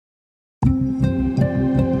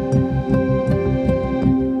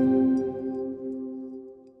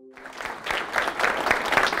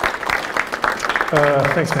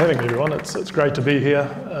Thanks for having me, everyone. It's great to be here.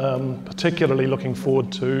 Particularly looking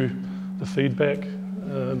forward to the feedback.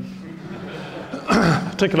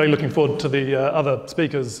 Particularly looking forward to the other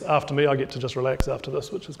speakers after me. I get to just relax after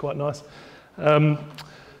this, which is quite nice.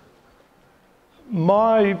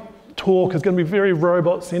 My talk is going to be very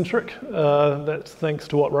robot-centric. That's thanks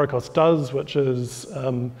to what Rocos does, which is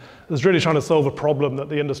really trying to solve a problem that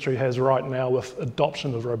the industry has right now with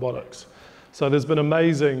adoption of robotics. So there's been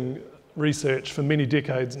amazing research for many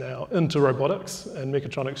decades now into robotics and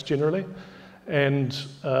mechatronics generally. And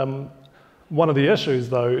one of the issues,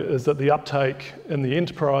 though, is that the uptake in the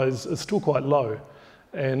enterprise is still quite low.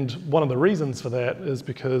 And one of the reasons for that is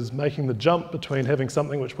because making the jump between having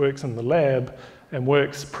something which works in the lab and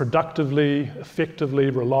works productively, effectively,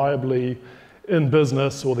 reliably in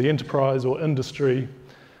business or the enterprise or industry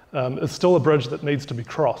is still a bridge that needs to be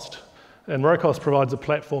crossed. And Rocos provides a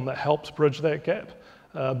platform that helps bridge that gap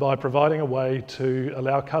by providing a way to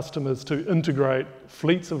allow customers to integrate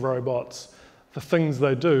fleets of robots, the things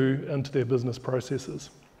they do, into their business processes.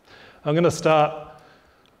 I'm going to start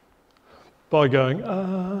by going,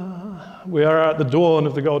 we are at the dawn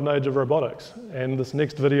of the golden age of robotics. And this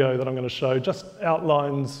next video that I'm going to show just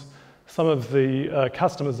outlines some of the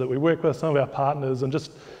customers that we work with, some of our partners, and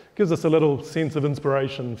just gives us a little sense of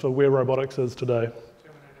inspiration for where robotics is today.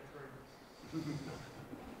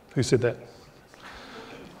 Who said that?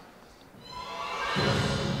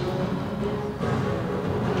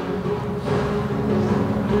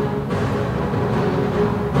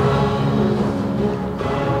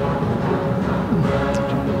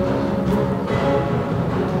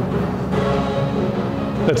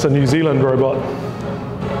 That's a New Zealand robot.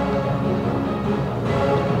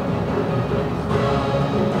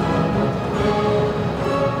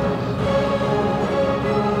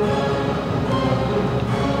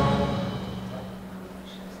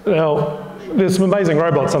 Now, there's some amazing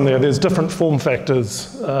robots on there. There's different form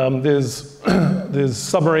factors. There's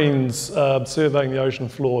submarines surveying the ocean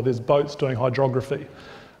floor. There's boats doing hydrography.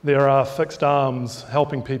 There are fixed arms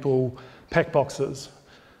helping people pack boxes.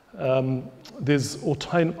 There's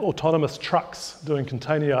autonomous trucks doing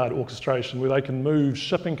container yard orchestration where they can move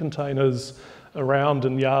shipping containers around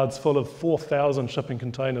in yards full of 4,000 shipping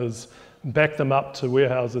containers, back them up to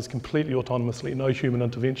warehouses completely autonomously, no human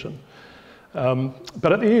intervention.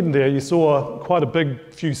 But at the end there, you saw quite a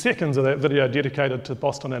big few seconds of that video dedicated to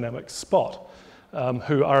Boston Dynamics Spot,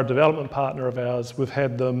 who are a development partner of ours. We've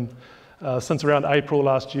had them since around April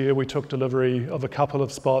last year. We took delivery of a couple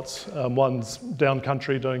of spots. One's down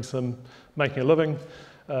country doing some making a living.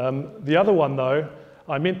 The other one, though,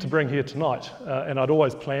 I meant to bring here tonight, and I'd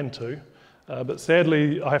always planned to, but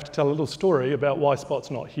sadly I have to tell a little story about why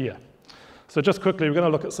Spot's not here. So just quickly, we're going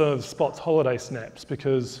to look at some of Spot's holiday snaps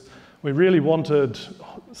because we really wanted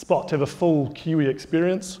Spot to have a full Kiwi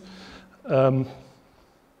experience.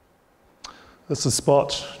 This is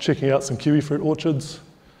Spot checking out some kiwi fruit orchards.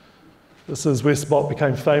 This is where Spot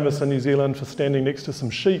became famous in New Zealand for standing next to some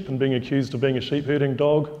sheep and being accused of being a sheep herding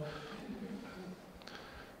dog.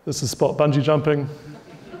 This is Spot bungee jumping.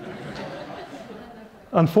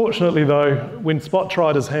 Unfortunately, though, when Spot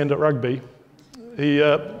tried his hand at rugby, he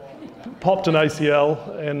popped an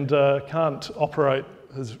ACL and can't operate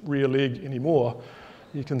his rear leg anymore.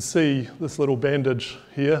 You can see this little bandage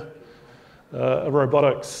here, a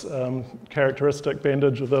robotics characteristic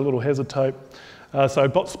bandage with a little hazard tape.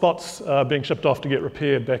 So Spot's being shipped off to get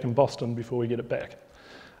repaired back in Boston before we get it back.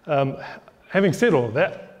 Having said all of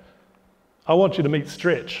that, I want you to meet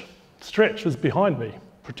Stretch. Stretch is behind me,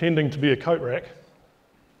 pretending to be a coat rack.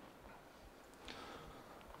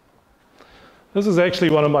 This is actually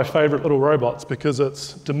one of my favourite little robots because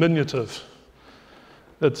it's diminutive.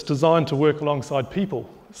 It's designed to work alongside people.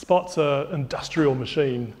 Spot's an industrial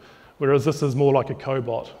machine, whereas this is more like a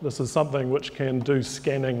cobot. This is something which can do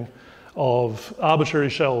scanning of arbitrary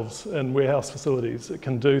shelves in warehouse facilities. It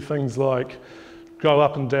can do things like go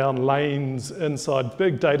up and down lanes inside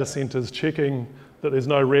big data centers, checking that there's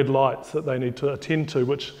no red lights that they need to attend to,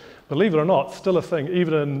 which, believe it or not, still a thing.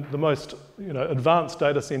 Even in the most advanced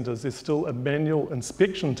data centers, there's still a manual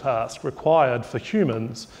inspection task required for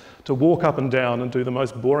humans to walk up and down and do the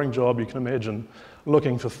most boring job you can imagine,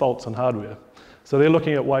 looking for faults in hardware. So they're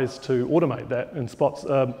looking at ways to automate that, and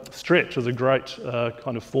Stretch is a great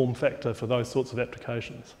kind of form factor for those sorts of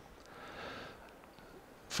applications.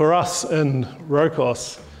 For us in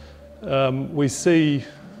Rocos, we see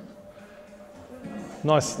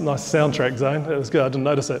nice soundtrack, Zane. That was good. I didn't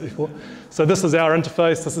notice that before. So this is our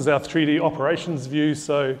interface. This is our 3D operations view.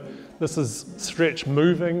 So this is Stretch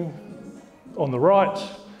moving on the right.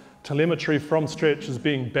 Telemetry from Stretch is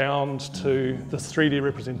being bound to this 3D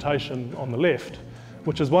representation on the left,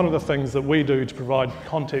 which is one of the things that we do to provide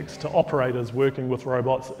context to operators working with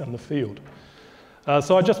robots in the field.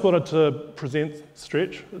 So I just wanted to present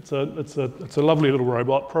Stretch. It's a lovely little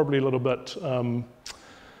robot, probably a little bit,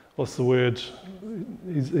 what's the word?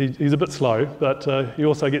 He's a bit slow, but he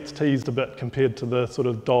also gets teased a bit compared to the sort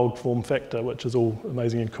of dog form factor, which is all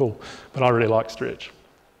amazing and cool. But I really like Stretch.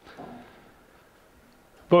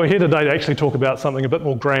 But we're here today to actually talk about something a bit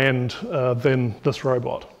more grand than this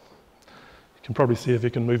robot. You can probably see if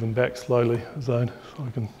you can move him back slowly, Zane, so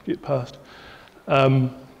I can get past.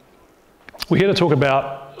 We're here to talk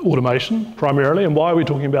about automation primarily, and why are we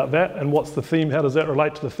talking about that, and what's the theme, how does that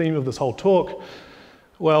relate to the theme of this whole talk?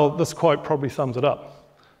 Well, this quote probably sums it up.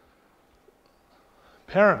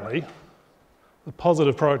 Apparently, the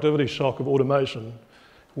positive productivity shock of automation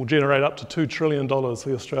will generate up to $2 trillion for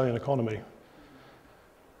the Australian economy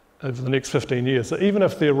over the next 15 years. So even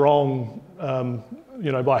if they're wrong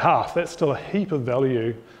by half, that's still a heap of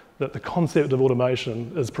value that the concept of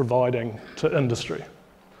automation is providing to industry.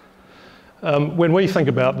 When we think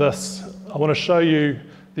about this, I want to show you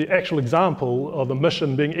the actual example of a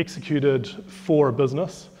mission being executed for a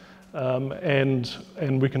business, and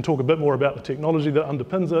we can talk a bit more about the technology that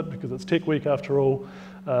underpins it, because it's Techweek after all,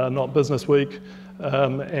 not Business Week,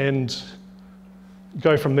 and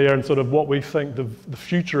go from there and sort of what we think the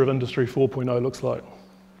future of Industry 4.0 looks like.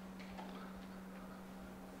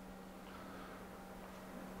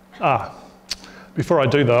 Before I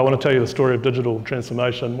do though, I want to tell you the story of digital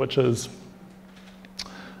transformation, which is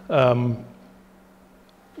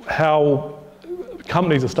how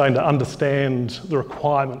companies are starting to understand the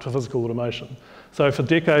requirement for physical automation. So for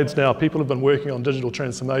decades now, people have been working on digital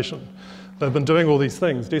transformation. They've been doing all these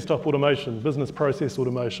things: desktop automation, business process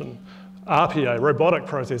automation, RPA, robotic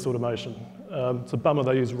process automation. It's a bummer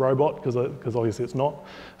they use robot, because obviously it's not.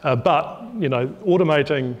 But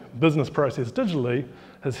automating business process digitally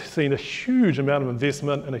has seen a huge amount of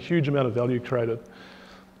investment and a huge amount of value created.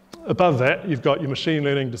 Above that, you've got your machine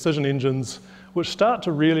learning decision engines, which start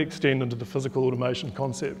to really extend into the physical automation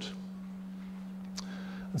concept.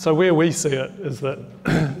 And so where we see it is that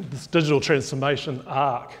this digital transformation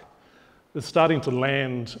arc is starting to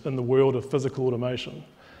land in the world of physical automation.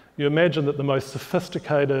 You imagine that the most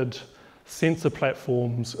sophisticated sensor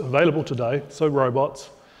platforms available today, so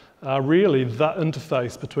robots, are really the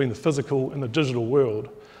interface between the physical and the digital world.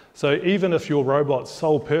 So even if your robot's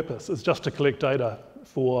sole purpose is just to collect data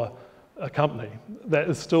for a company, that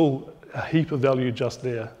is still a heap of value just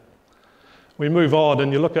there. We move on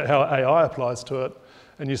and you look at how AI applies to it,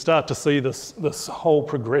 and you start to see this whole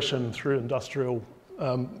progression through industrial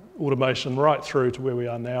automation right through to where we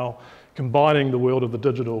are now, combining the world of the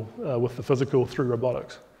digital with the physical through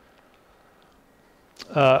robotics.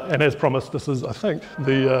 And as promised, this is, I think,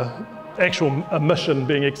 the actual mission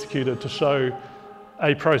being executed to show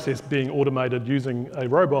a process being automated using a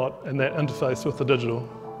robot and that interface with the digital.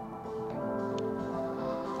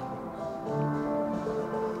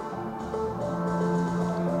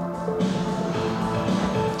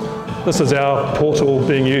 This is our portal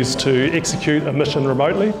being used to execute a mission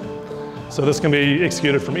remotely. So this can be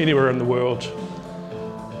executed from anywhere in the world,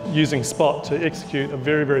 using Spot to execute a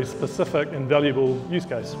very, very specific and valuable use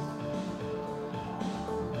case.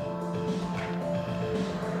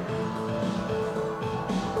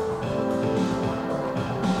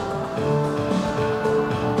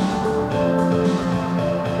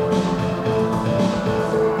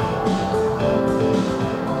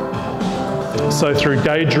 So through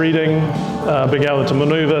gauge reading, being able to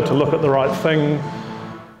maneuver to look at the right thing.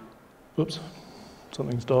 Oops,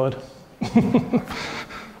 something's died.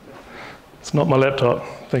 It's not my laptop,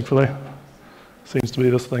 thankfully. Seems to be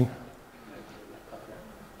this thing.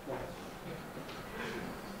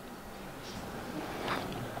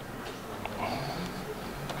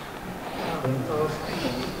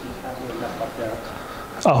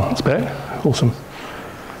 Oh, it's back. Awesome.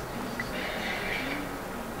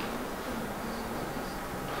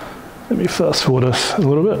 Let me fast forward us a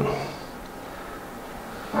little bit.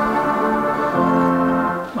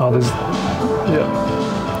 Oh, there's, yeah.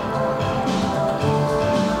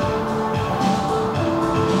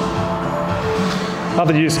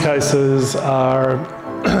 Other use cases are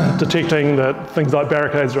detecting that things like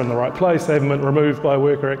barricades are in the right place, they haven't been removed by a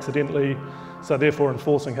worker accidentally, so therefore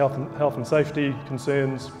enforcing health and safety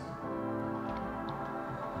concerns.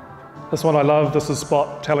 This one I love, this is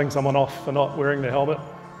Spot telling someone off for not wearing their helmet.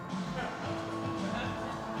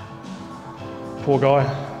 Poor guy,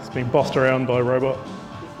 he's being bossed around by a robot.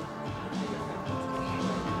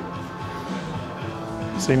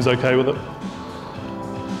 Seems okay with it.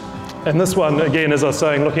 And this one, again, as I was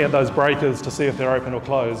saying, looking at those breakers to see if they're open or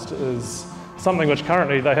closed, is something which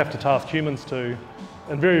currently they have to task humans to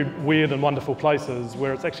in very weird and wonderful places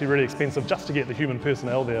where it's actually really expensive just to get the human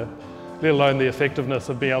personnel there, let alone the effectiveness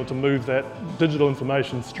of being able to move that digital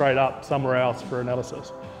information straight up somewhere else for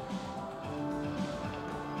analysis.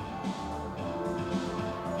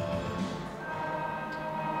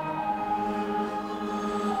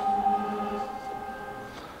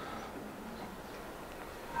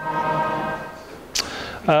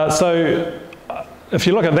 So if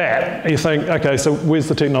you look at that, you think, okay, so where's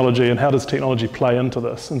the technology and how does technology play into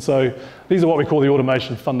this? And so these are what we call the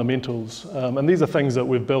automation fundamentals. And these are things that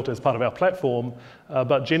we've built as part of our platform.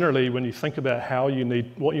 But generally, when you think about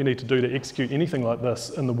what you need to do to execute anything like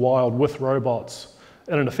this in the wild with robots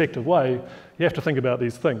in an effective way, you have to think about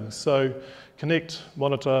these things. So connect,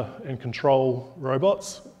 monitor, and control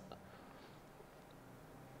robots.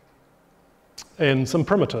 And some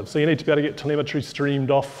primitives. So you need to be able to get telemetry streamed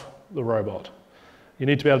off the robot. You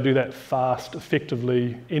need to be able to do that fast,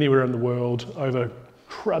 effectively, anywhere in the world, over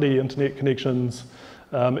cruddy internet connections,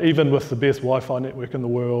 even with the best Wi-Fi network in the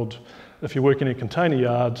world. If you're working in a container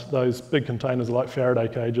yard, those big containers are like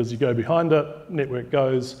Faraday cages. You go behind it, network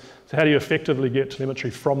goes. So how do you effectively get telemetry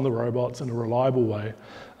from the robots in a reliable way,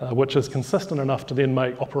 which is consistent enough to then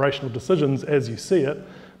make operational decisions as you see it,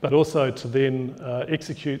 but also to then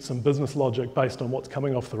execute some business logic based on what's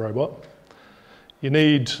coming off the robot. You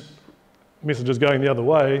need messages going the other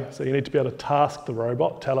way, so you need to be able to task the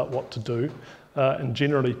robot, tell it what to do, and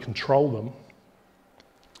generally control them.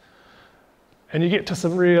 And you get to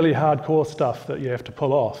some really hardcore stuff that you have to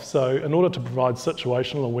pull off. So in order to provide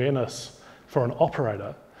situational awareness for an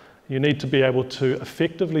operator, you need to be able to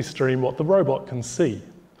effectively stream what the robot can see.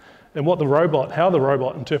 And how the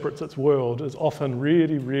robot interprets its world is often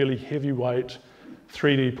really, really heavyweight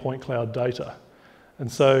 3D point cloud data. And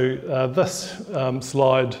so this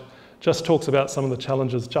slide just talks about some of the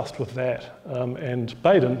challenges just with that. And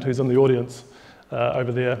Baden, who's in the audience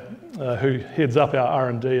over there, who heads up our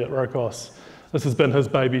R&D at Rocos, this has been his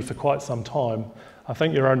baby for quite some time. I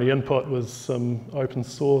think your only input was some open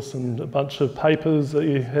source and a bunch of papers that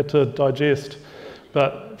you had to digest.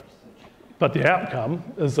 But the outcome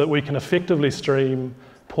is that we can effectively stream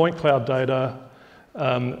point cloud data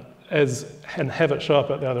and have it show up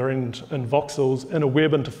at the other end in voxels in a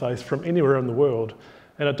web interface from anywhere in the world.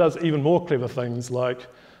 And it does even more clever things like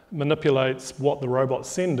manipulates what the robot's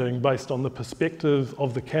sending based on the perspective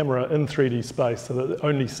of the camera in 3D space so that it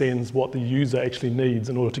only sends what the user actually needs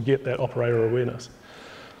in order to get that operator awareness.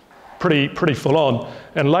 Pretty full on.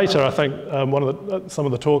 And later, I think some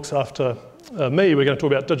of the talks after me, we're going to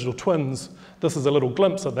talk about digital twins. This is a little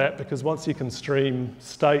glimpse of that because once you can stream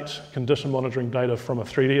state condition monitoring data from a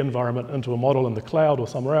 3D environment into a model in the cloud or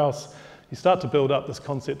somewhere else, you start to build up this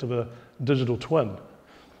concept of a digital twin.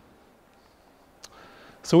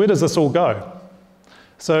 So where does this all go?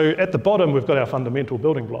 So at the bottom, we've got our fundamental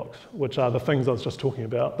building blocks, which are the things I was just talking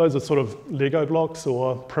about. Those are sort of Lego blocks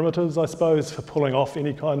or primitives, I suppose, for pulling off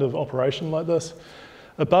any kind of operation like this.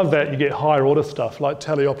 Above that, you get higher order stuff like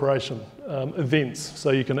teleoperation, events,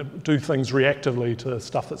 so you can do things reactively to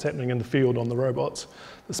stuff that's happening in the field on the robots.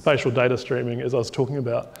 The spatial data streaming, as I was talking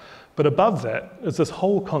about. But above that is this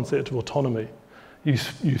whole concept of autonomy. You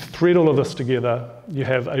thread all of this together, you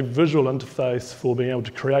have a visual interface for being able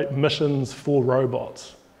to create missions for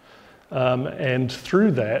robots. And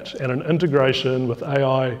through that, and an integration with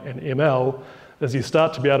AI and ML, as you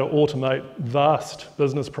start to be able to automate vast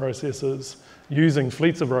business processes using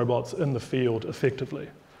fleets of robots in the field effectively.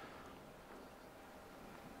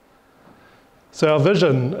 So our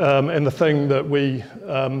vision and the thing that we,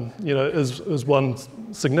 is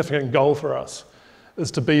one significant goal for us is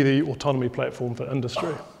to be the autonomy platform for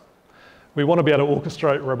industry. We want to be able to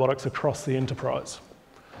orchestrate robotics across the enterprise.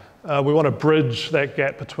 We want to bridge that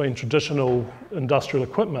gap between traditional industrial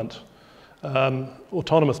equipment,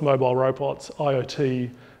 autonomous mobile robots, IoT,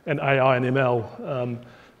 and AI and ML.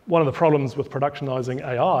 One of the problems with productionizing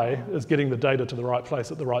AI is getting the data to the right place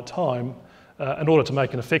at the right time in order to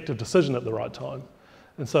make an effective decision at the right time.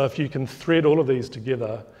 And so if you can thread all of these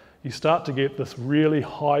together, you start to get this really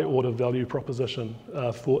high order value proposition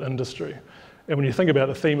for industry. And when you think about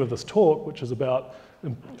the theme of this talk, which is about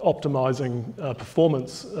optimizing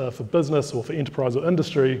performance for business or for enterprise or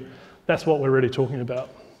industry, that's what we're really talking about.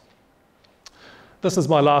 This is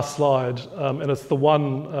my last slide, and it's the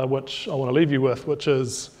one which I want to leave you with, which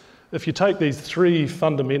is if you take these three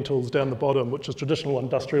fundamentals down the bottom, which is traditional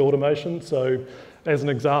industrial automation. So as an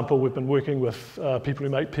example, we've been working with people who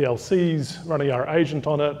make PLCs, running our agent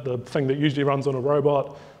on it, the thing that usually runs on a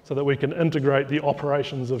robot, so that we can integrate the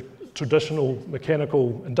operations of traditional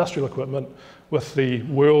mechanical industrial equipment with the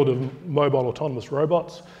world of mobile autonomous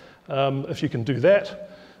robots. If you can do that,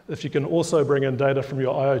 if you can also bring in data from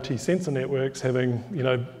your IoT sensor networks, having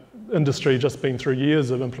industry just been through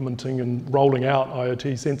years of implementing and rolling out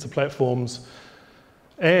IoT sensor platforms,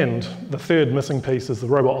 and the third missing piece is the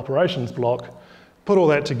robot operations block, put all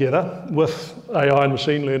that together with AI and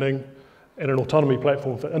machine learning and an autonomy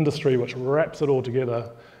platform for industry which wraps it all together,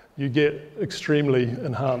 you get extremely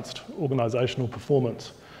enhanced organisational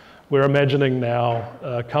performance. We're imagining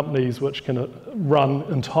now companies which can run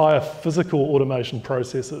entire physical automation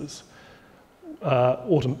processes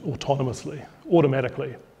autonomously,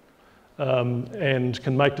 automatically, and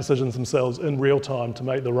can make decisions themselves in real time to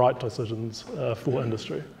make the right decisions for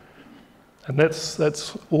industry. And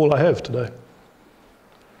that's all I have today.